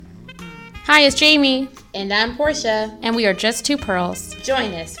Hi, it's Jamie. And I'm Portia. And we are just two pearls.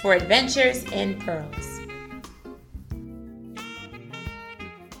 Join us for Adventures in Pearls.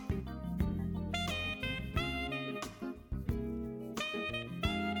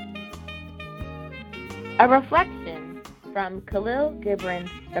 A reflection from Khalil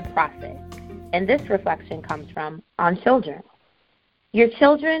Gibran's The Prophet. And this reflection comes from On Children. Your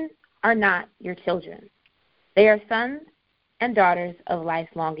children are not your children. They are sons and daughters of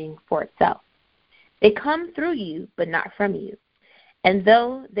life's longing for itself. They come through you, but not from you. And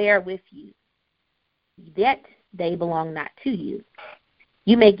though they are with you, yet they belong not to you.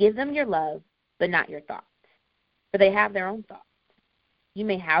 You may give them your love, but not your thoughts, for they have their own thoughts. You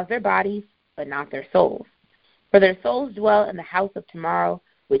may house their bodies, but not their souls, for their souls dwell in the house of tomorrow,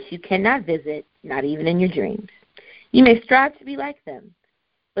 which you cannot visit, not even in your dreams. You may strive to be like them,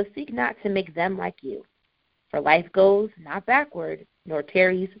 but seek not to make them like you. For life goes not backward, nor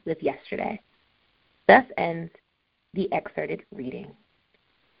tarries with yesterday. Thus ends the excerpted reading.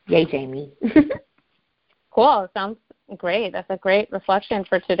 Yay, Jamie. Cool. Sounds great. That's a great reflection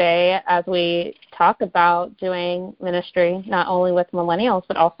for today as we talk about doing ministry, not only with millennials,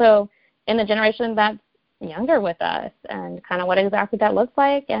 but also in the generation that's younger with us, and kind of what exactly that looks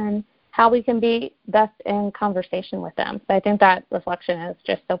like and how we can be best in conversation with them. So I think that reflection is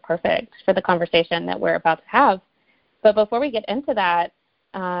just so perfect for the conversation that we're about to have. But before we get into that,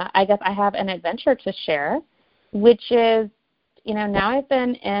 I guess I have an adventure to share, which is, now I've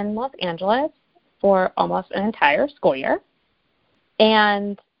been in Los Angeles for almost an entire school year.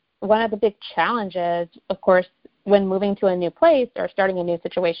 And one of the big challenges, of course, when moving to a new place or starting a new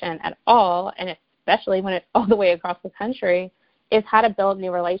situation at all, and especially when it's all the way across the country, is how to build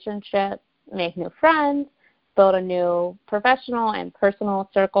new relationships, make new friends, build a new professional and personal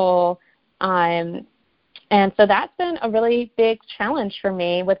circle. And so that's been a really big challenge for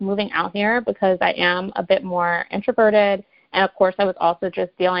me with moving out here, because I am a bit more introverted. And, of course, I was also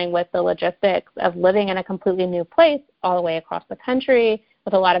just dealing with the logistics of living in a completely new place all the way across the country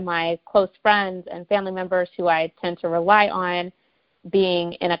with a lot of my close friends and family members who I tend to rely on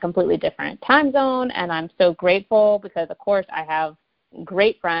being in a completely different time zone. And I'm so grateful because, of course, I have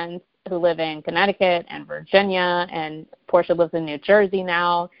great friends who live in Connecticut and Virginia, and Portia lives in New Jersey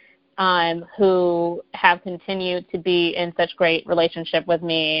now, who have continued to be in such great relationship with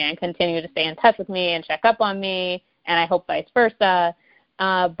me and continue to stay in touch with me and check up on me, and I hope vice versa.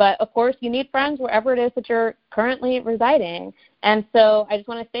 But, of course, you need friends wherever it is that you're currently residing. And so I just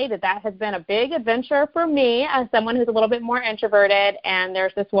want to say that has been a big adventure for me as someone who's a little bit more introverted. And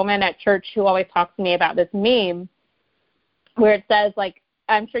there's this woman at church who always talks to me about this meme where it says,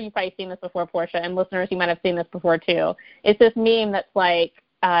 I'm sure you've probably seen this before, Portia, and listeners, you might have seen this before too. It's this meme that's like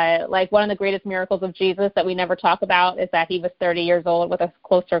one of the greatest miracles of Jesus that we never talk about is that he was 30 years old with a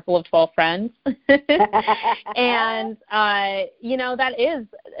close circle of 12 friends. And,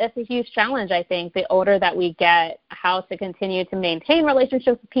 it's a huge challenge, I think, the older that we get, how to continue to maintain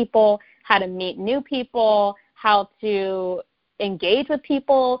relationships with people, how to meet new people, how to engage with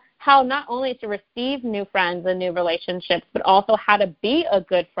people, how not only to receive new friends and new relationships, but also how to be a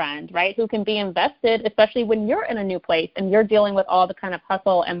good friend, right, who can be invested, especially when you're in a new place and you're dealing with all the kind of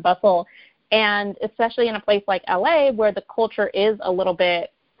hustle and bustle, and especially in a place like LA where the culture is a little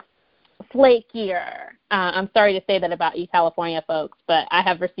bit flakier. I'm sorry to say that about you California folks, but I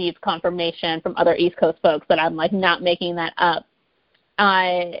have received confirmation from other East Coast folks that I'm not making that up.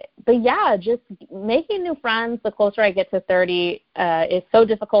 But yeah, just making new friends the closer I get to 30 is so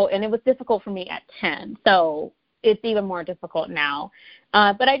difficult, and it was difficult for me at 10, so it's even more difficult now.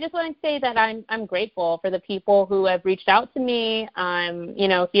 But I just want to say that I'm grateful for the people who have reached out to me,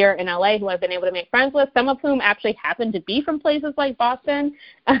 here in LA, who I've been able to make friends with, some of whom actually happen to be from places like Boston,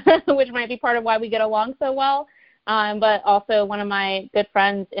 which might be part of why we get along so well. But also one of my good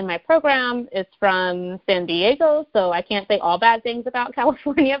friends in my program is from San Diego, so I can't say all bad things about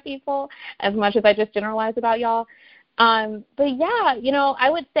California people as much as I just generalize about y'all. But yeah, I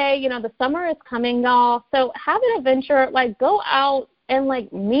would say, the summer is coming, y'all, so have an adventure, go out and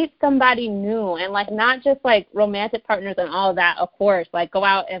meet somebody new, and not just romantic partners and all of that, of course, go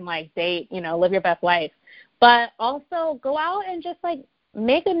out and date, live your best life, but also go out and just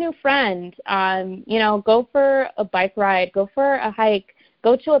make a new friend, go for a bike ride, go for a hike,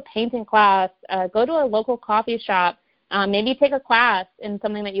 go to a painting class, go to a local coffee shop, maybe take a class in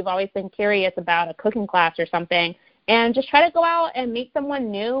something that you've always been curious about, a cooking class or something, and just try to go out and meet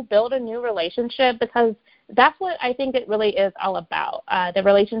someone new, build a new relationship, because that's what I think it really is all about, the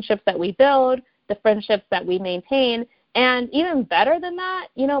relationships that we build, the friendships that we maintain. And even better than that,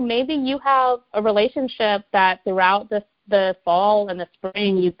 maybe you have a relationship that throughout this the fall and the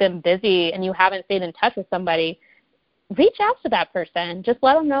spring you've been busy and you haven't stayed in touch with somebody, reach out to that person. Just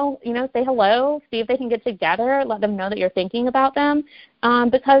let them know, say hello, see if they can get together, let them know that you're thinking about them,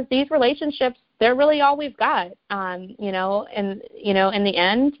 because these relationships, they're really all we've got. In the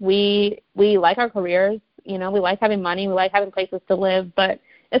end, we like our careers, we like having money, we like having places to live, but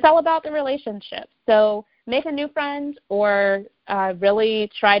it's all about the relationship. So make a new friend or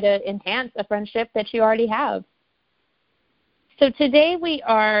really try to enhance a friendship that you already have. So today we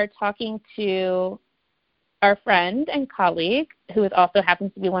are talking to our friend and colleague, who also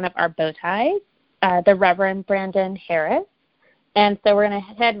happens to be one of our bow ties, the Reverend Brandon Harris. And so we're going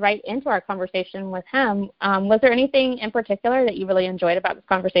to head right into our conversation with him. Was there anything in particular that you really enjoyed about this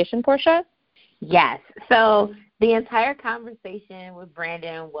conversation, Portia? Yes. So the entire conversation with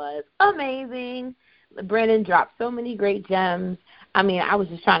Brandon was amazing. Brandon dropped so many great gems. I mean, I was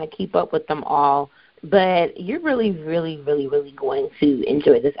just trying to keep up with them all. But you're really, really, really, really going to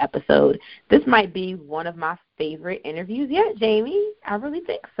enjoy this episode. This might be one of my favorite interviews yet, Jamie. I really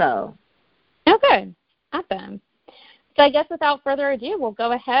think so. Okay. Awesome. So I guess without further ado, we'll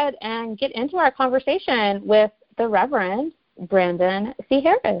go ahead and get into our conversation with the Reverend Brandon C.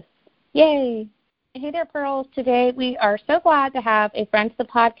 Harris. Yay. Hey there, Pearls. Today we are so glad to have a friend to the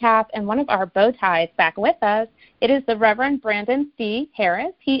podcast and one of our bow ties back with us. It is the Reverend Brandon C.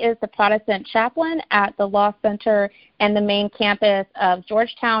 Harris. He is the Protestant chaplain at the Law Center and the main campus of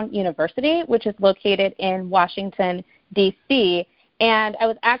Georgetown University, which is located in Washington, D.C. And I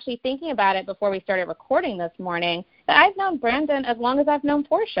was actually thinking about it before we started recording this morning, that I've known Brandon as long as I've known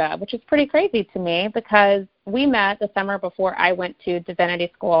Portia, which is pretty crazy to me because we met the summer before I went to divinity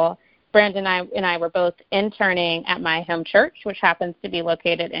school. Brandon and I were both interning at my home church, which happens to be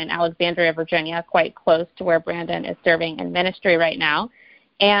located in Alexandria, Virginia, quite close to where Brandon is serving in ministry right now.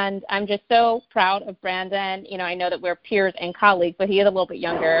 And I'm just so proud of Brandon. I know that we're peers and colleagues, but he is a little bit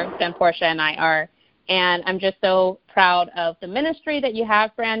younger than Portia and I are. And I'm just so proud of the ministry that you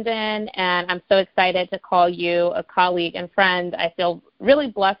have, Brandon, and I'm so excited to call you a colleague and friend. I feel really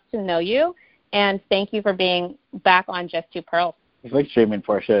blessed to know you, and thank you for being back on Just Two Pearls. Thanks, Jamie and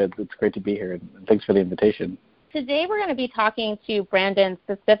Portia. It's great to be here, and thanks for the invitation. Today we're going to be talking to Brandon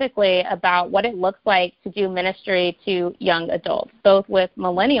specifically about what it looks like to do ministry to young adults, both with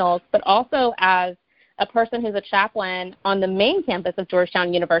millennials, but also as a person who's a chaplain on the main campus of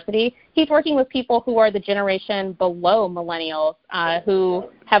Georgetown University. He's working with people who are the generation below millennials, who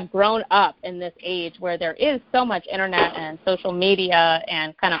have grown up in this age where there is so much internet and social media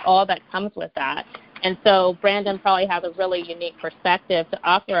and kind of all that comes with that. And so Brandon probably has a really unique perspective to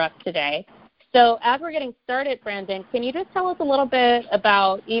offer us today. So as we're getting started, Brandon, can you just tell us a little bit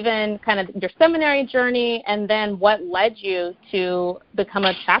about even kind of your seminary journey and then what led you to become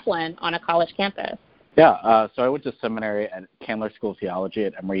a chaplain on a college campus? Yeah, so I went to seminary at Candler School of Theology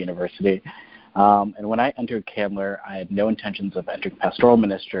at Emory University. And when I entered Candler, I had no intentions of entering pastoral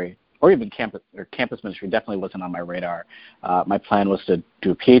ministry or even campus ministry. Definitely wasn't on my radar. My plan was to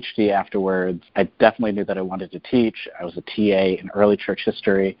do a PhD afterwards. I definitely knew that I wanted to teach. I was a TA in early church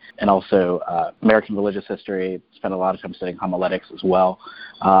history and also American religious history. Spent a lot of time studying homiletics as well.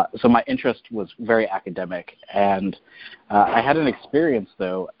 So my interest was very academic. And I had an experience,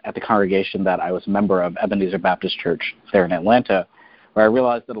 though, at the congregation that I was a member of, Ebenezer Baptist Church there in Atlanta, where I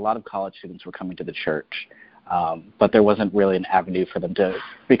realized that a lot of college students were coming to the church. But there wasn't really an avenue for them to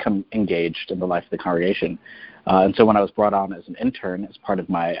become engaged in the life of the congregation. And so when I was brought on as an intern as part of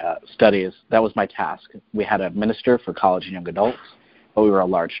my studies, that was my task. We had a minister for college and young adults, but we were a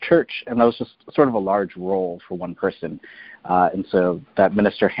large church, and that was just sort of a large role for one person. And so that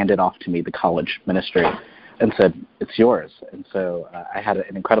minister handed off to me the college ministry and said, "It's yours." And so I had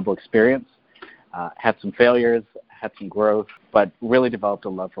an incredible experience, had some failures, had some growth, but really developed a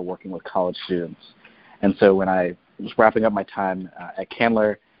love for working with college students. And so when I was wrapping up my time at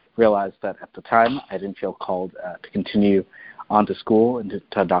Candler, realized that at the time I didn't feel called to continue on to school and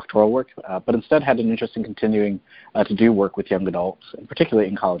to doctoral work, but instead had an interest in continuing to do work with young adults, and particularly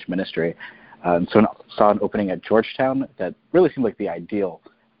in college ministry. And so I saw an opening at Georgetown that really seemed like the ideal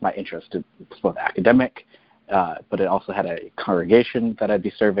my interest. It was both academic, but it also had a congregation that I'd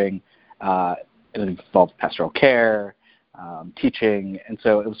be serving. It involved pastoral care, teaching, and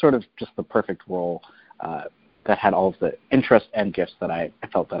so it was sort of just the perfect role that had all of the interests and gifts that I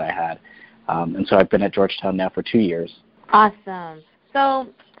felt that I had. And so I've been at Georgetown now for 2 years. Awesome. So,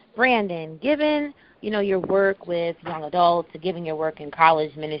 Brandon, given, your work with young adults, given your work in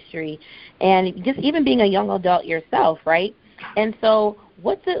college ministry, and just even being a young adult yourself, right? And so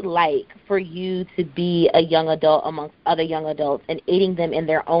what's it like for you to be a young adult amongst other young adults and aiding them in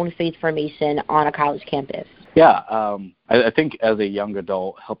their own faith formation on a college campus? Yeah, I think as a young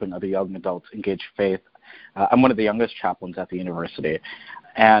adult, helping other young adults engage faith, I'm one of the youngest chaplains at the university,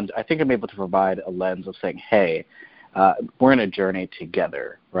 and I think I'm able to provide a lens of saying, hey, we're in a journey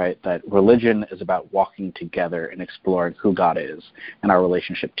together, right? That religion is about walking together and exploring who God is and our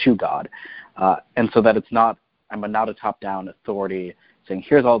relationship to God. And so that I'm not a top-down authority saying,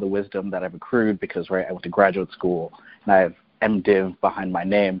 here's all the wisdom that I've accrued because, right, I went to graduate school and I have MDiv behind my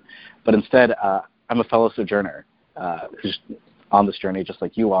name. But instead, I'm a fellow sojourner who's on this journey just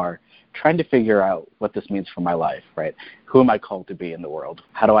like you are, trying to figure out what this means for my life, right? Who am I called to be in the world?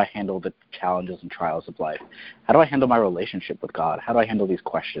 How do I handle the challenges and trials of life? How do I handle my relationship with God? How do I handle these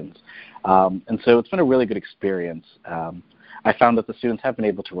questions? And so it's been a really good experience. I found that the students have been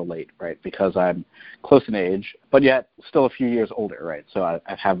able to relate, right, because I'm close in age, but yet still a few years older, right? So I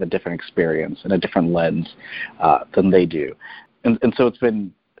have a different experience and a different lens than they do. And so it's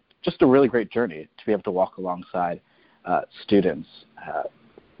been just a really great journey to be able to walk alongside students.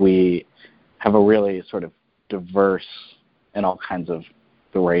 We have a really sort of diverse and all kinds of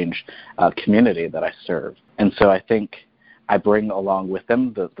the range community that I serve. And so I think I bring along with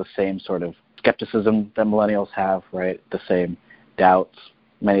them the same sort of skepticism that millennials have, right? The same doubts,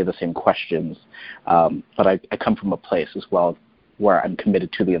 many of the same questions. But I come from a place as well where I'm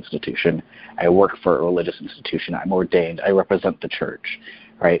committed to the institution. I work for a religious institution. I'm ordained. I represent the church,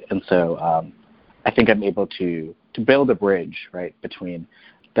 right? And so I think I'm able to build a bridge, right, between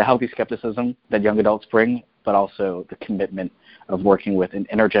the healthy skepticism that young adults bring, but also the commitment of working with an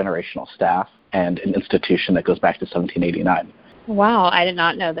intergenerational staff and an institution that goes back to 1789. Wow, I did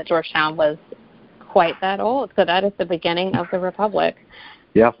not know that Georgetown was quite that old. So that is the beginning of the Republic.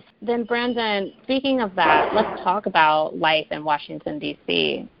 Yep. Then, Brandon, speaking of that, let's talk about life in Washington,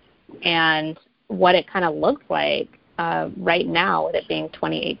 D.C. and what it kind of looks like right now, with it being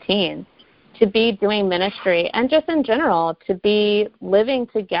 2018. To be doing ministry and just in general to be living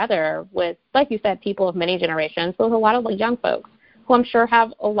together with, like you said, people of many generations, with a lot of young folks who I'm sure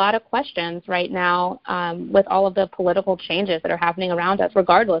have a lot of questions right now with all of the political changes that are happening around us,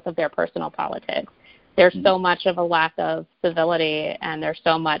 regardless of their personal politics. There's so much of a lack of civility, and there's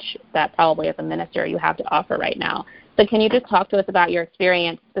so much that probably as a minister you have to offer right now. So can you just talk to us about your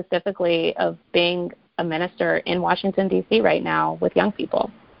experience specifically of being a minister in Washington, D.C. right now with young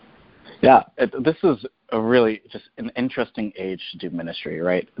people? Yeah, this is a really just an interesting age to do ministry,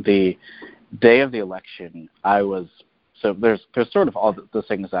 right? The day of the election, there's sort of all this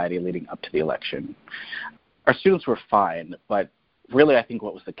anxiety leading up to the election. Our students were fine, but really I think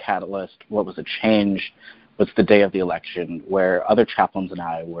what was the catalyst, what was the change, was the day of the election, where other chaplains and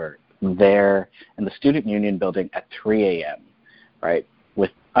I were there in the Student Union building at 3 a.m., right,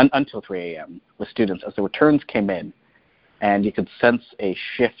 until 3 a.m. with students as the returns came in. And you could sense a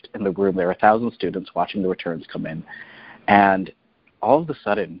shift in the room. There were 1,000 students watching the returns come in. And all of a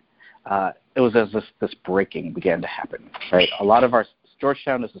sudden, it was as if this breaking began to happen, right? A lot of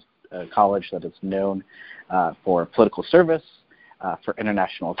Georgetown is a college that is known for political service, for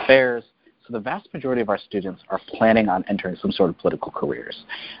international affairs. So the vast majority of our students are planning on entering some sort of political careers.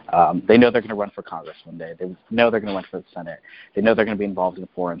 They know they're going to run for Congress one day. They know they're going to run for the Senate. They know they're going to be involved in the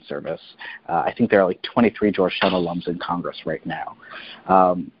foreign service. I think there are like 23 Georgetown alums in Congress right now.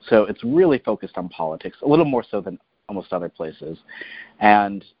 So it's really focused on politics, a little more so than almost other places.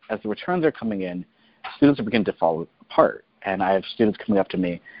 And as the returns are coming in, students are beginning to fall apart. And I have students coming up to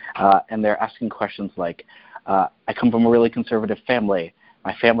me, and they're asking questions like, I come from a really conservative family.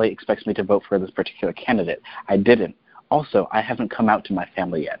 My family expects me to vote for this particular candidate. I didn't. Also, I haven't come out to my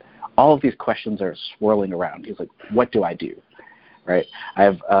family yet. All of these questions are swirling around. He's like, what do I do? Right? I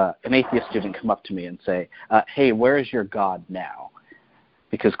have an atheist student come up to me and say, hey, where is your God now?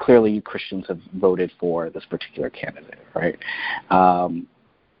 Because clearly you Christians have voted for this particular candidate, right?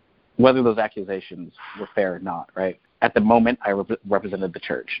 Whether those accusations were fair or not, right? At the moment, I represented the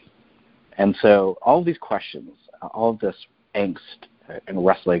church. And so all of these questions, all of this angst and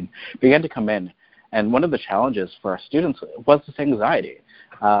wrestling began to come in. And one of the challenges for our students was this anxiety.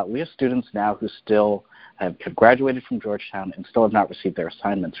 We have students now who still have graduated from Georgetown and still have not received their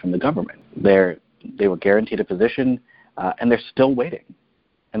assignments from the government. They were guaranteed a position, and they're still waiting.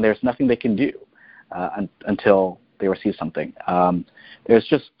 And there's nothing they can do until they receive something. There's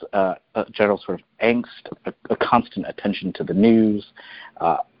just a general sort of angst, a constant attention to the news,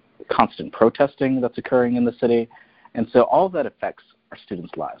 constant protesting that's occurring in the city. And so all of that affects our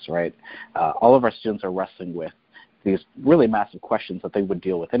students' lives, right? All of our students are wrestling with these really massive questions that they would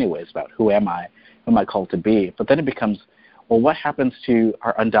deal with anyways about who am I called to be? But then it becomes, well, what happens to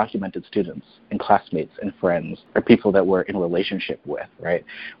our undocumented students and classmates and friends or people that we're in relationship with, right?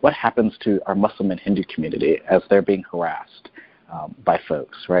 What happens to our Muslim and Hindu community as they're being harassed by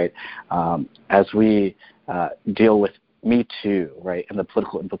folks, right? As we deal with Me Too, right, and the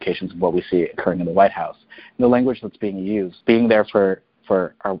political implications of what we see occurring in the White House, and the language that's being used, being there for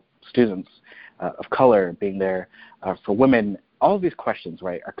our students of color, being there for women, all of these questions,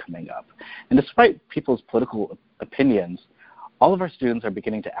 right, are coming up. And despite people's political opinions, all of our students are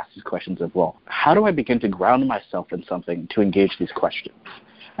beginning to ask these questions of, well, how do I begin to ground myself in something to engage these questions?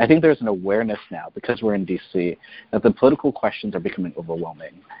 I think there's an awareness now, because we're in D.C., that the political questions are becoming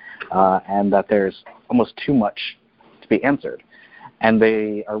overwhelming and that there's almost too much to be answered. And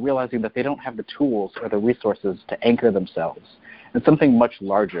they are realizing that they don't have the tools or the resources to anchor themselves in something much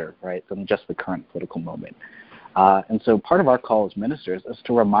larger, right, than just the current political moment. And so part of our call as ministers is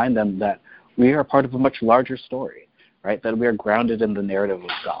to remind them that we are part of a much larger story, right, that we are grounded in the narrative of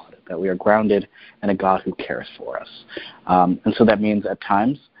God, that we are grounded in a God who cares for us. And so that means at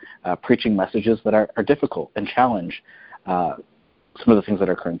times preaching messages that are difficult and challenge some of the things that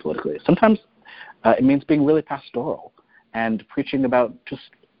are occurring politically. Sometimes it means being really pastoral and preaching about just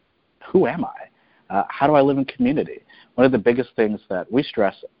who am I? How do I live in community? One of the biggest things that we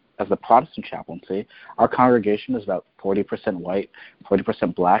stress as the Protestant chaplaincy, our congregation is about 40% white,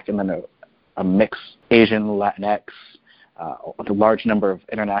 40% black, and then a mix, Asian, Latinx, a large number of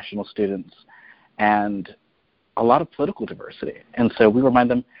international students, and a lot of political diversity. And so we remind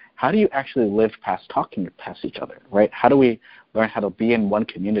them, how do you actually live past talking past each other, right? How do we learn how to be in one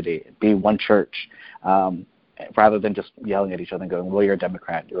community, be one church, rather than just yelling at each other and going, well, you're a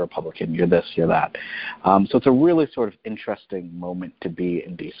Democrat, you're a Republican, you're this, you're that. So it's a really sort of interesting moment to be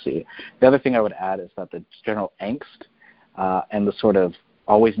in D.C. The other thing I would add is that the general angst and the sort of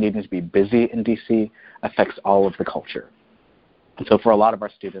always needing to be busy in D.C. affects all of the culture. And so for a lot of our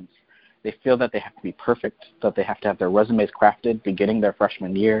students, they feel that they have to be perfect, that they have to have their resumes crafted beginning their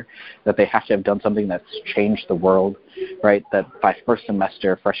freshman year, that they have to have done something that's changed the world, right? That by first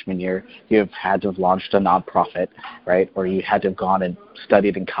semester, freshman year, you have had to have launched a nonprofit, right? Or you had to have gone and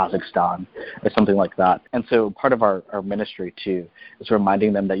studied in Kazakhstan or something like that. And so part of our ministry, too, is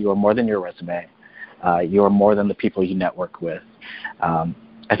reminding them that you are more than your resume. You are more than the people you network with.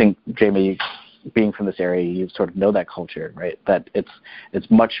 I think, Jamie, being from this area, you sort of know that culture, right? That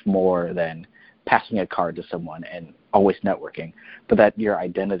it's much more than passing a card to someone and always networking, but that your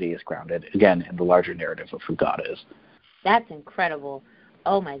identity is grounded, again, in the larger narrative of who God is. That's incredible.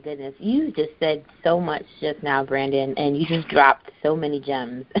 Oh, my goodness. You just said so much just now, Brandon, and you just dropped so many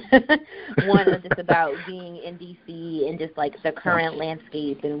gems. One is just about being in D.C. and just, like, the current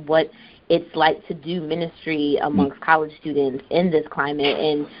landscape and what it's like to do ministry amongst college students in this climate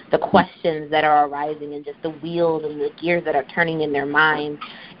and the questions that are arising and just the wheels and the gears that are turning in their minds.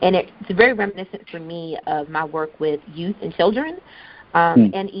 And it's very reminiscent for me of my work with youth and children.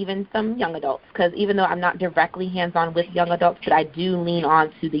 And even some young adults, because even though I'm not directly hands-on with young adults, but I do lean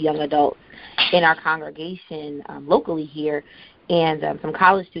on to the young adults in our congregation locally here and some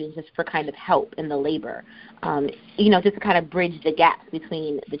college students just for kind of help in the labor, just to kind of bridge the gaps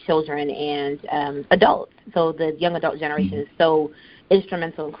between the children and adults. So the young adult generation is so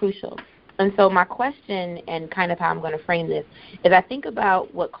instrumental and crucial. And so my question and kind of how I'm going to frame this is I think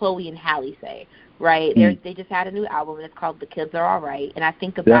about what Chloe and Halle say, right? They just had a new album, and it's called The Kids Are All Right. And I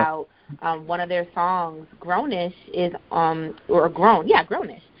think about one of their songs, Grownish, is,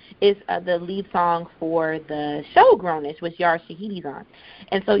 Grownish, is the lead song for the show Grownish, which Yara Shahidi's on.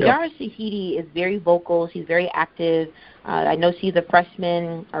 And so Yara Shahidi is very vocal. She's very active. I know she's a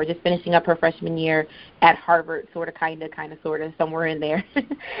freshman or just finishing up her freshman year at Harvard, sort of, somewhere in there.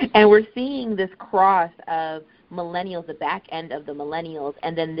 And we're seeing this cross of millennials, the back end of the millennials,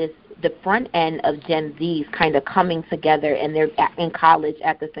 and then the front end of Gen Z's kind of coming together, and they're in college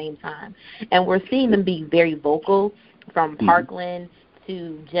at the same time. And we're seeing them be very vocal, from Parkland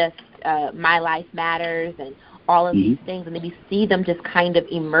to just My Life Matters and all of these things, and then we see them just kind of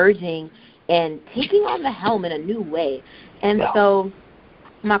emerging and taking on the helm in a new way. And so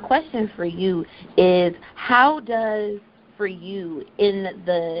my question for you is, how does, for you, in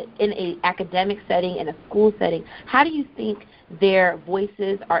a academic setting, in a school setting, how do you think their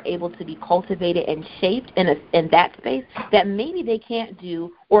voices are able to be cultivated and shaped in that space that maybe they can't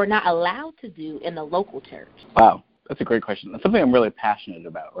do or not allowed to do in the local church? Wow, that's a great question. That's something I'm really passionate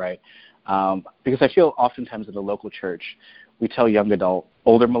about, right? Because I feel oftentimes in the local church, we tell young adult,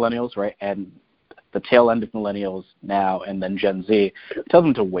 older millennials, right, and the tail end of millennials now and then Gen Z, we tell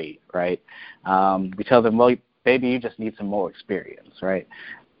them to wait, right? We tell them, well, baby, you just need some more experience, right?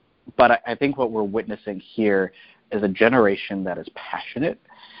 But I think what we're witnessing here is a generation that is passionate,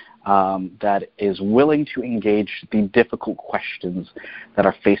 that is willing to engage the difficult questions that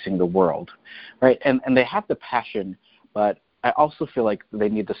are facing the world, right? And they have the passion, but I also feel like they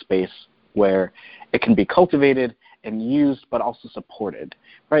need the space where it can be cultivated and used, but also supported,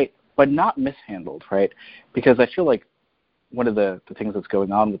 right? But not mishandled, right? Because I feel like one of the things that's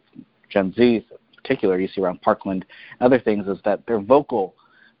going on with Gen Z in particular, you see around Parkland, and other things, is that they're vocal,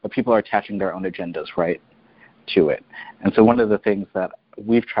 but people are attaching their own agendas, right, to it. And so one of the things that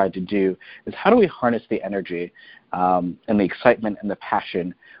we've tried to do is how do we harness the energy and the excitement and the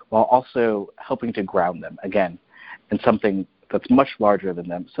passion while also helping to ground them, again, in something that's much larger than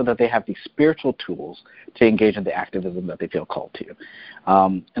them, so that they have the spiritual tools to engage in the activism that they feel called to.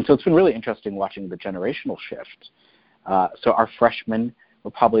 And so it's been really interesting watching the generational shift. So our freshmen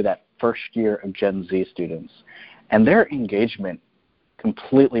were probably that first year of Gen Z students, and their engagement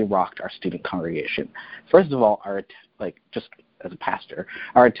completely rocked our student congregation. First of all, just as a pastor,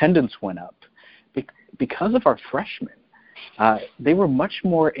 our attendance went up because of our freshmen. They were much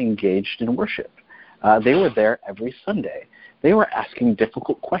more engaged in worship. They were there every Sunday. They were asking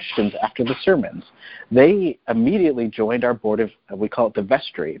difficult questions after the sermons. They immediately joined our board of, we call it the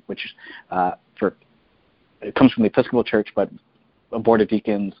vestry, which it comes from the Episcopal Church, but a board of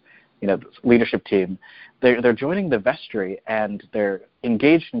deacons, leadership team. They're joining the vestry, and they're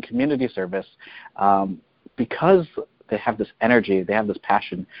engaged in community service because they have this energy, they have this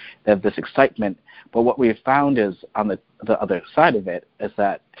passion, they have this excitement. But what we've found is on the other side of it is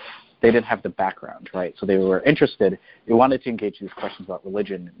that they didn't have the background, right? So they were interested, they wanted to engage these questions about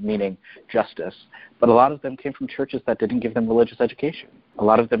religion, meaning justice, but a lot of them came from churches that didn't give them religious education. A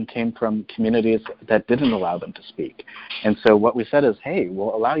lot of them came from communities that didn't allow them to speak. And so what we said is, hey,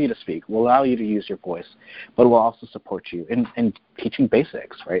 we'll allow you to speak, we'll allow you to use your voice, but we'll also support you in teaching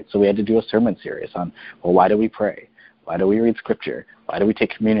basics, right? So we had to do a sermon series on, well, why do we pray? Why do we read scripture? Why do we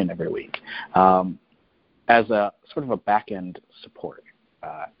take communion every week? As a sort of a back-end support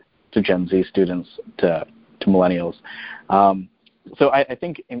to Gen Z students, to millennials. So I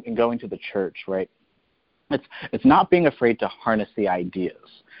think in going to the church, right, it's not being afraid to harness the ideas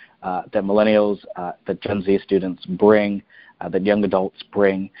that millennials, that Gen Z students bring, that young adults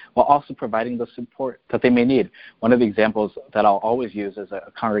bring, while also providing the support that they may need. One of the examples that I'll always use is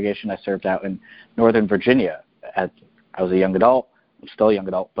a congregation I served out in Northern Virginia. I was a young adult, I'm still a young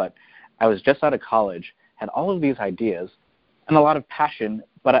adult, but I was just out of college, had all of these ideas and a lot of passion,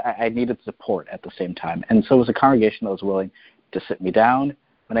 but I needed support at the same time. And so it was a congregation that was willing to sit me down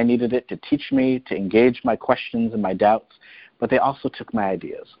when I needed it, to teach me, to engage my questions and my doubts, but they also took my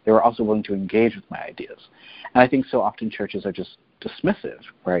ideas. They were also willing to engage with my ideas. And I think so often churches are just dismissive,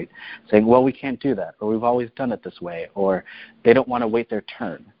 right? Saying, well, we can't do that, or we've always done it this way, or they don't want to wait their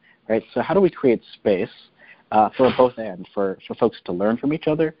turn, right? So how do we create space for both ends, for folks to learn from each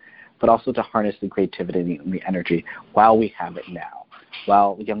other, but also to harness the creativity and the energy while we have it now,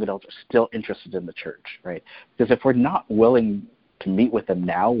 while young adults are still interested in the church, right? Because if we're not willing to meet with them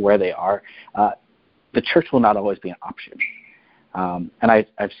now where they are, the church will not always be an option. And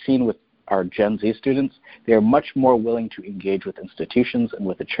I've seen with our Gen Z students, they are much more willing to engage with institutions and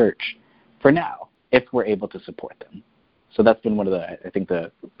with the church for now, if we're able to support them. So that's been one of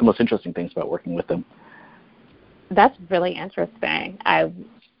the most interesting things about working with them. That's really interesting. I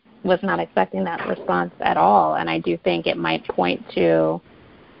was not expecting that response at all, and I do think it might point to,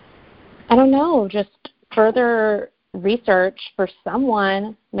 I don't know, just further research for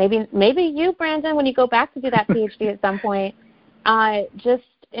someone, maybe you, Brandon, when you go back to do that PhD at some point, just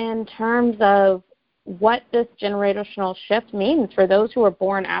in terms of what this generational shift means for those who were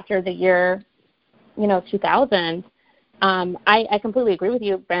born after the year, 2000. I completely agree with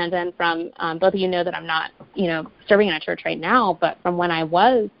you, Brandon, from both of you know that I'm not, serving in a church right now, but from when I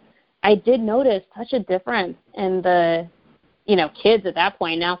was, I did notice such a difference in the, kids at that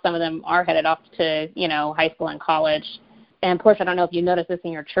point. Now some of them are headed off to, high school and college. And Portia, I don't know if you noticed this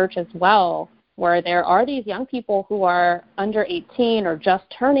in your church as well, where there are these young people who are under 18 or just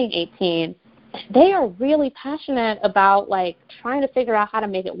turning 18. They are really passionate about, trying to figure out how to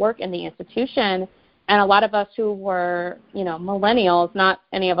make it work in the institution. And a lot of us who were, millennials, not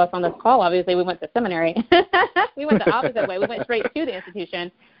any of us on this call, obviously, we went to seminary. We went the opposite way. We went straight to the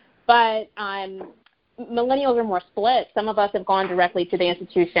institution. But millennials are more split. Some of us have gone directly to the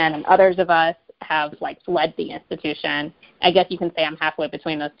institution, and others of us have, fled the institution. I guess you can say I'm halfway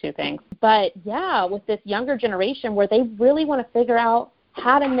between those two things. But, yeah, with this younger generation where they really want to figure out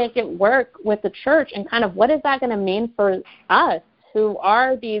how to make it work with the church and kind of what is that going to mean for us who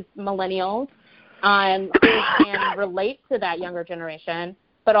are these millennials, who can relate to that younger generation,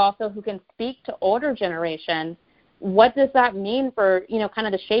 but also who can speak to older generations. what does that mean for, kind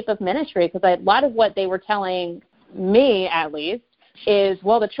of the shape of ministry? Because a lot of what they were telling me, at least, is,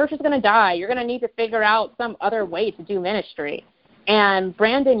 well, the church is going to die. You're going to need to figure out some other way to do ministry. And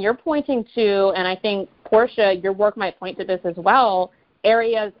Brandon, you're pointing to, and I think, Portia, your work might point to this as well,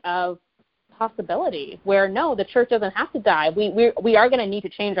 areas of possibility where, no, the church doesn't have to die. We are going to need to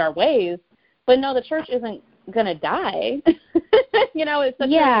change our ways, but no, the church isn't going to die. It's such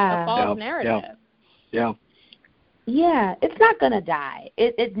a false narrative. Yeah. Yeah, it's not going to die.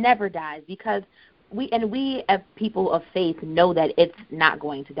 It never dies, because we as people of faith know that it's not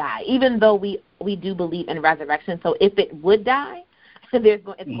going to die, even though we do believe in resurrection. So if it would die, it's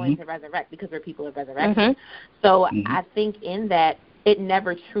going to resurrect, because we're people of resurrection. So I think in that it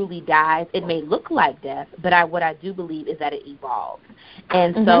never truly dies. It may look like death, but what I do believe is that it evolves.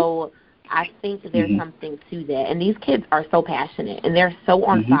 And so I think there's something to that. And these kids are so passionate, and they're so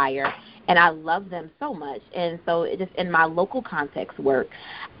on fire, and I love them so much. And so just in my local context work,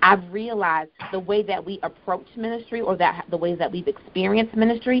 I've realized the way that we approach ministry, or that the ways that we've experienced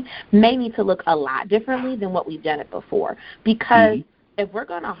ministry, may need to look a lot differently than what we've done it before. Because if we're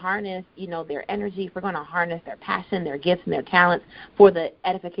going to harness, their energy, if we're going to harness their passion, their gifts, and their talents for the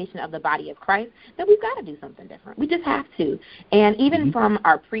edification of the body of Christ, then we've got to do something different. We just have to. And even from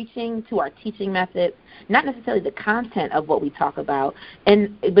our preaching to our teaching methods, not necessarily the content of what we talk about,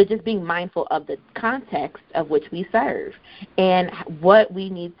 but just being mindful of the context of which we serve and what we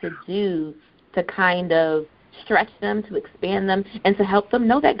need to do to kind of stretch them, to expand them, and to help them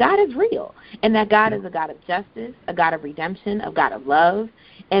know that God is real, and that God is a God of justice, a God of redemption, a God of love,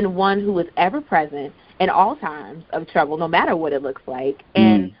 and one who is ever present in all times of trouble, no matter what it looks like,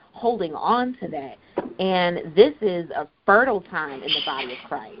 and holding on to that. And this is a fertile time in the body of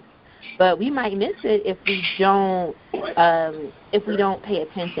Christ. But we might miss it if we don't pay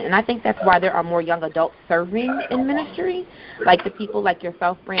attention. And I think that's why there are more young adults serving in ministry, like the people like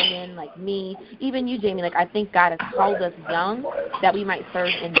yourself, Brandon, like me, even you, Jamie. Like, I think God has called us young, that we might serve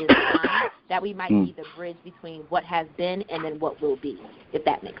in this time, that we might be the bridge between what has been and then what will be, if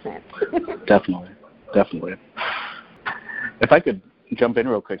that makes sense. Definitely. If I could jump in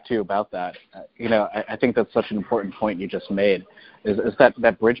real quick too about that, I think that's such an important point you just made, is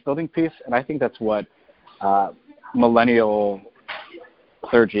that bridge building piece. And I think that's what millennial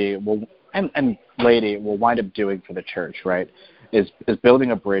clergy and laity will wind up doing for the church, right, is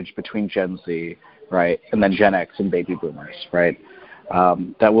building a bridge between Gen Z, right, and then Gen X and baby boomers, right.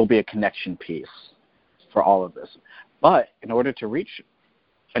 That will be a connection piece for all of this. But in order to reach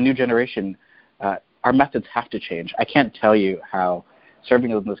a new generation, our methods have to change. I can't tell you how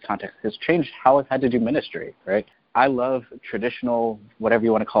serving in this context has changed how I've had to do ministry, right? I love traditional, whatever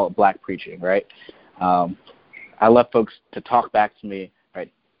you want to call it, black preaching, right? I love folks to talk back to me,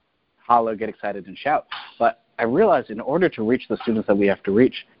 right? Holler, get excited, and shout. But I realized in order to reach the students that we have to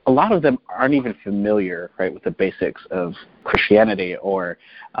reach, a lot of them aren't even familiar, right, with the basics of Christianity, or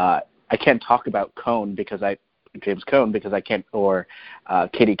I can't talk about James Cone because I can't, or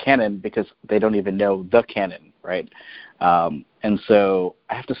Katie Cannon because they don't even know the canon, right? And so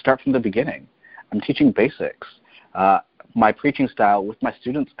I have to start from the beginning. I'm teaching basics. My preaching style with my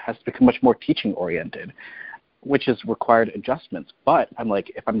students has to become much more teaching-oriented, which has required adjustments. But I'm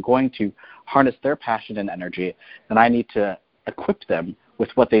like, if I'm going to harness their passion and energy, then I need to equip them with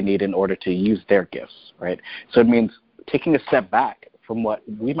what they need in order to use their gifts, right? So it means taking a step back from what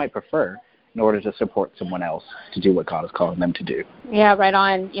we might prefer in order to support someone else to do what God is calling them to do. Yeah, right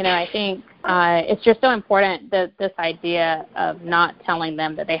on. I think it's just so important, that this idea of not telling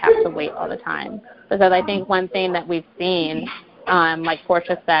them that they have to wait all the time. Because I think one thing that we've seen, like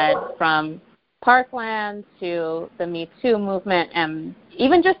Portia said, from Parkland to the Me Too movement, and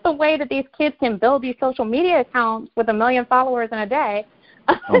even just the way that these kids can build these social media accounts with 1 million followers in a day.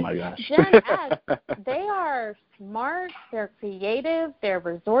 Oh, my gosh. Gen X, they are smart, they're creative, they're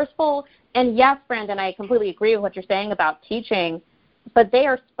resourceful. And yes, Brandon, I completely agree with what you're saying about teaching, but they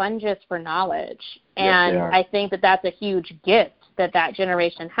are sponges for knowledge. And yes, I think that that's a huge gift that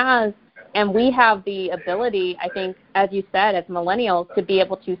generation has. And we have the ability, I think, as you said, as millennials, to be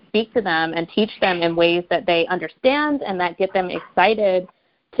able to speak to them and teach them in ways that they understand and that get them excited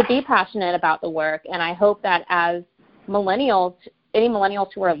to be passionate about the work. And I hope that as millennials, any millennials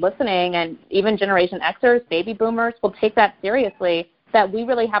who are listening, and even Generation Xers, baby boomers, will take that seriously, that we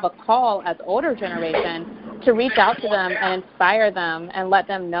really have a call as older generation to reach out to them and inspire them and let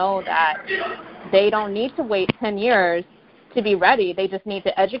them know that they don't need to wait 10 years to be ready. They just need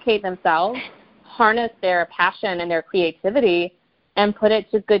to educate themselves, harness their passion and their creativity, and put it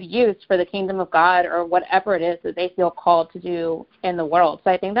to good use for the kingdom of God, or whatever it is that they feel called to do in the world.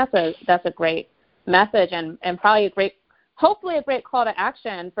 So I think that's a great message and probably hopefully a great call to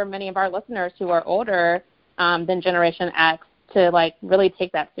action for many of our listeners who are older than Generation X to, like, really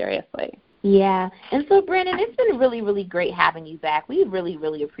take that seriously. Yeah. And so, Brandon, it's been really, really great having you back. We really,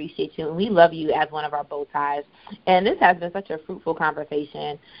 really appreciate you, and we love you as one of our bow ties. And this has been such a fruitful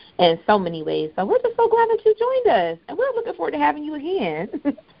conversation in so many ways. So we're just so glad that you joined us, and we're looking forward to having you again.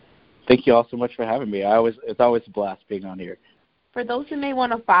 Thank you all so much for having me. It's always a blast being on here. For those who may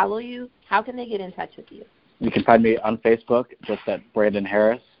want to follow you, how can they get in touch with you? You can find me on Facebook, just at Brandon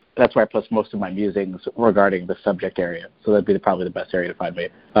Harris. That's where I post most of my musings regarding the subject area. So that'd be probably the best area to find me.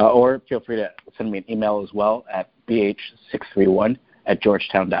 Or feel free to send me an email as well at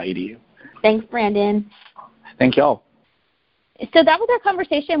bh631@georgetown.edu. Thanks, Brandon. Thank y'all. So that was our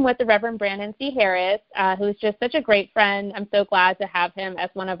conversation with the Reverend Brandon C. Harris, who's just such a great friend. I'm so glad to have him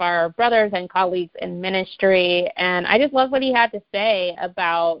as one of our brothers and colleagues in ministry. And I just love what he had to say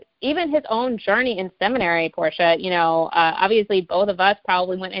about even his own journey in seminary, Portia. You know, obviously both of us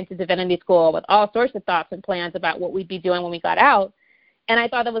probably went into divinity school with all sorts of thoughts and plans about what we'd be doing when we got out. And I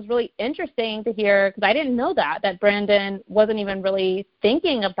thought that was really interesting to hear, because I didn't know that Brandon wasn't even really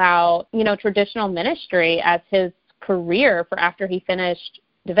thinking about, you know, traditional ministry as his career for after he finished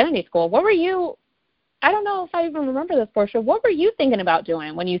divinity school. What were you, I don't know if I even remember this, Portia, what were you thinking about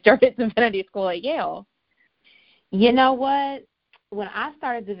doing when you started divinity school at Yale? You know what? When I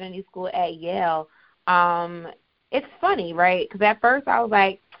started divinity school at Yale, it's funny, right? Because at first I was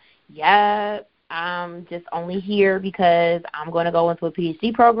like, yeah, I'm just only here because I'm going to go into a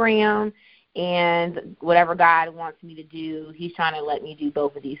PhD program, and whatever God wants me to do, he's trying to let me do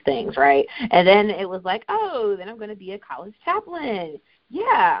both of these things, right? And then it was like, oh, then I'm going to be a college chaplain.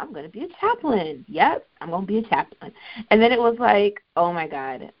 Yeah, I'm going to be a chaplain. Yep, I'm going to be a chaplain. And then it was like, oh, my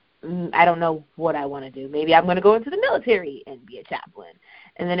God, I don't know what I want to do. Maybe I'm going to go into the military and be a chaplain.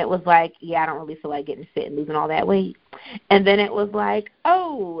 And then it was like, yeah, I don't really feel like getting fit and losing all that weight. And then it was like,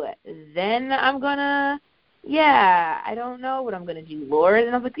 oh, then I'm going to, yeah, I don't know what I'm going to do, Lord.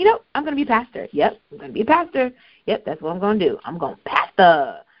 And I was like, you know, I'm going to be a pastor. Yep, I'm going to be a pastor. Yep, that's what I'm going to do. I'm going to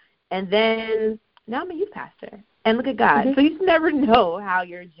pastor. And then now I'm a youth pastor. And look at God. Mm-hmm. So you just never know how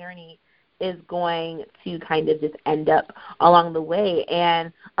your journey is going to kind of just end up along the way.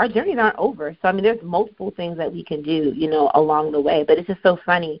 And our journeys aren't over. So, I mean, there's multiple things that we can do, you know, along the way. But it's just so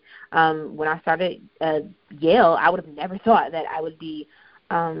funny. When I started Yale, I would have never thought that I would be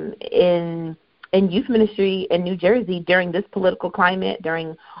in youth ministry in New Jersey during this political climate,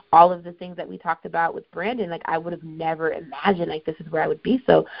 during all of the things that we talked about with Brandon. Like, I would have never imagined, like, this is where I would be.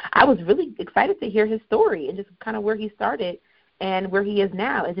 So I was really excited to hear his story and just kind of where he started and where he is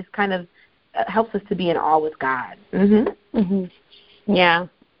now. It just kind of helps us to be in awe with God. Mm-hmm. Mm-hmm. Yeah.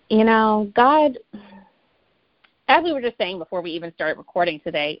 You know, God, as we were just saying before we even started recording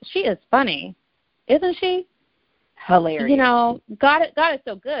today, she is funny, isn't she? Hilarious. You know, God is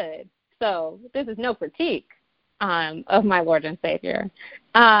so good. So this is no critique of my Lord and Savior.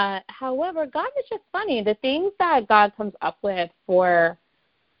 However, God is just funny. The things that God comes up with for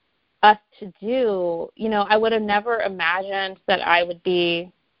us to do, you know, I would have never imagined that I would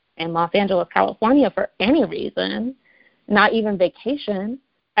be in Los Angeles, California for any reason, not even vacation.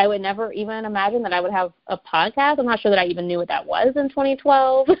 I would never even imagine that I would have a podcast. I'm not sure that I even knew what that was in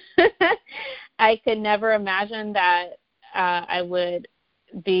 2012. I could never imagine that I would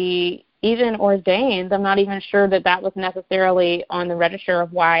be even ordained. I'm not even sure that that was necessarily on the register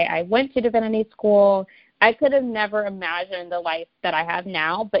of why I went to divinity school. I could have never imagined the life that I have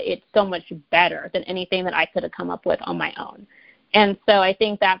now, but it's so much better than anything that I could have come up with on my own. And so I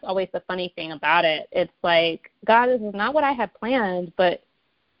think that's always the funny thing about it. It's like, God, this is not what I had planned, but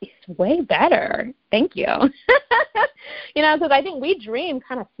it's way better. Thank you. You know, because I think we dream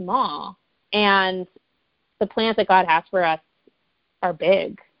kind of small, and the plans that God has for us are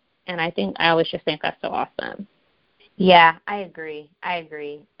big. And I always just think that's so awesome. Yeah, I agree.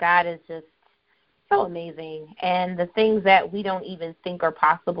 God is just so amazing. And the things that we don't even think are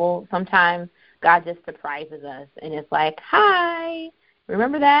possible, sometimes God just surprises us. And it's like, hi,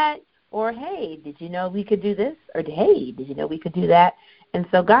 remember that? Or, hey, did you know we could do this? Or, hey, did you know we could do that? And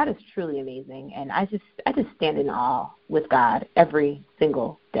so God is truly amazing. And I just stand in awe with God every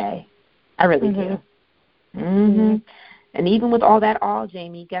single day. I really do. Mm-hmm. And even with all that awe,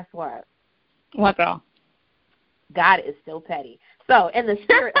 Jamie, guess what? What, girl? God is still petty. So in the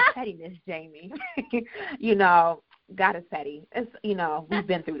spirit of pettiness, Jamie, you know, God is petty. It's, you know, we've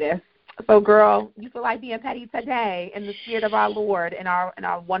been through this. So, girl, you feel like being petty today in the spirit of our Lord and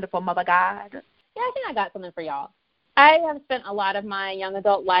our wonderful Mother God? Yeah, I think I got something for y'all. I have spent a lot of my young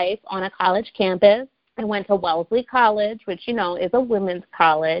adult life on a college campus, I went to Wellesley College, which, you know, is a women's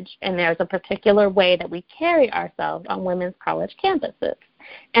college, and there's a particular way that we carry ourselves on women's college campuses.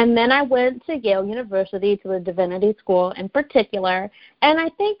 And then I went to Yale University, to the Divinity School in particular, and I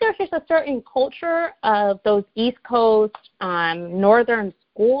think there's just a certain culture of those East Coast northern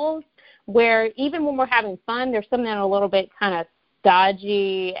schools where even when we're having fun, there's something a little bit kind of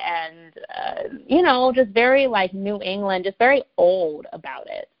stodgy and, you know, just very like New England, just very old about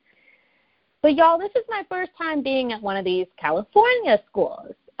it. But, y'all, this is my first time being at one of these California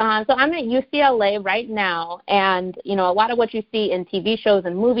schools. So I'm at UCLA right now, and, you know, a lot of what you see in TV shows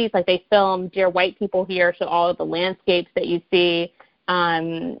and movies, like they film Dear White People Here, so all of the landscapes that you see,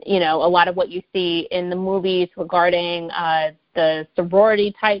 you know, a lot of what you see in the movies regarding the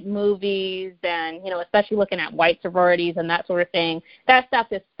sorority-type movies and, you know, especially looking at white sororities and that sort of thing, that stuff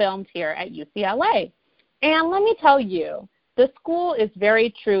is filmed here at UCLA. And let me tell you, the school is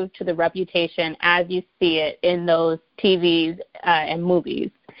very true to the reputation as you see it in those TVs and movies.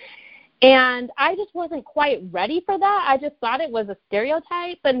 And I just wasn't quite ready for that. I just thought it was a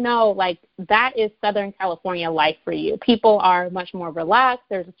stereotype. But no, like, that is Southern California life for you. People are much more relaxed.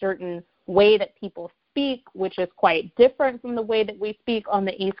 There's a certain way that people speak, which is quite different from the way that we speak on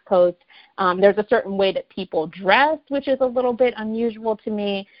the East Coast. There's a certain way that people dress, which is a little bit unusual to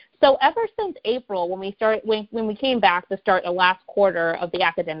me. So ever since April, when we came back to start the last quarter of the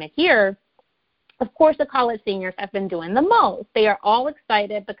academic year, of course the college seniors have been doing the most. They are all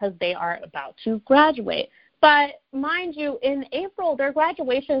excited because they are about to graduate. But mind you, in April, their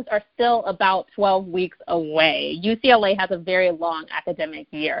graduations are still about 12 weeks away. UCLA has a very long academic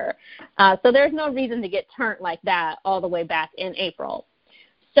year. So there's no reason to get turned like that all the way back in April.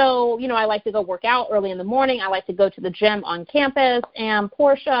 So, you know, I like to go work out early in the morning. I like to go to the gym on campus. And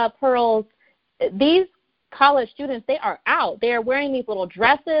Portia, Pearls, these college students, they are out. They are wearing these little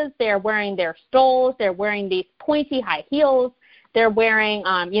dresses. They are wearing their stoles. They're wearing these pointy high heels. They're wearing,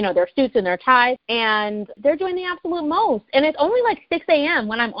 you know, their suits and their ties. And they're doing the absolute most. And it's only like 6 a.m.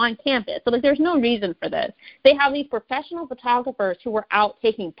 when I'm on campus. So, like, there's no reason for this. They have these professional photographers who are out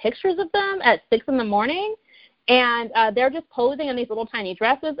taking pictures of them at 6 in the morning. And they're just posing in these little tiny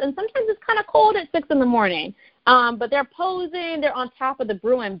dresses. And sometimes it's kind of cold at 6 in the morning. But they're posing. They're on top of the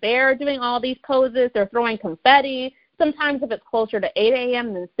Bruin Bear doing all these poses. They're throwing confetti. Sometimes if it's closer to 8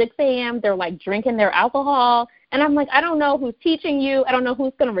 a.m. than 6 a.m., they're, like, drinking their alcohol. And I'm like, I don't know who's teaching you. I don't know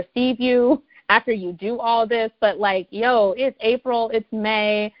who's going to receive you after you do all this. But, like, yo, it's April. It's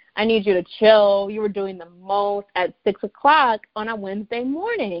May. I need you to chill. You were doing the most at 6 o'clock on a Wednesday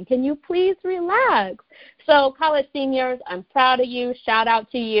morning. Can you please relax? So college seniors, I'm proud of you. Shout out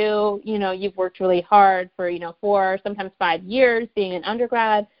to you. You know, you've worked really hard for, you know, 4, sometimes 5 years being an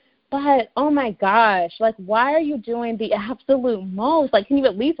undergrad. But, oh, my gosh, like, why are you doing the absolute most? Like, can you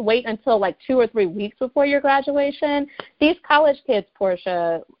at least wait until, like, 2 or 3 weeks before your graduation? These college kids,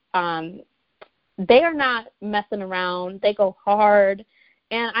 Portia, they are not messing around. They go hard.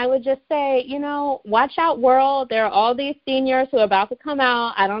 And I would just say, you know, watch out, world. There are all these seniors who are about to come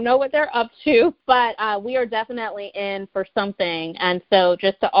out. I don't know what they're up to, but we are definitely in for something. And so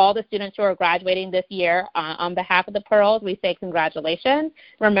just to all the students who are graduating this year, on behalf of the Pearls, we say congratulations.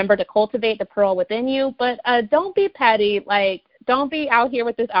 Remember to cultivate the Pearl within you, but don't be petty. Like, don't be out here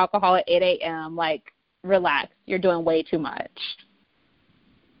with this alcohol at 8 a.m. Like, relax. You're doing way too much.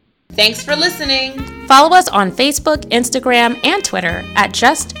 Thanks for listening. Follow us on Facebook, Instagram, and Twitter at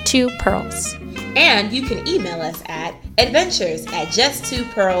Just2Pearls. And you can email us at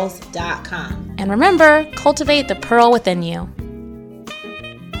adventures@just2pearls.com. And remember, cultivate the pearl within you.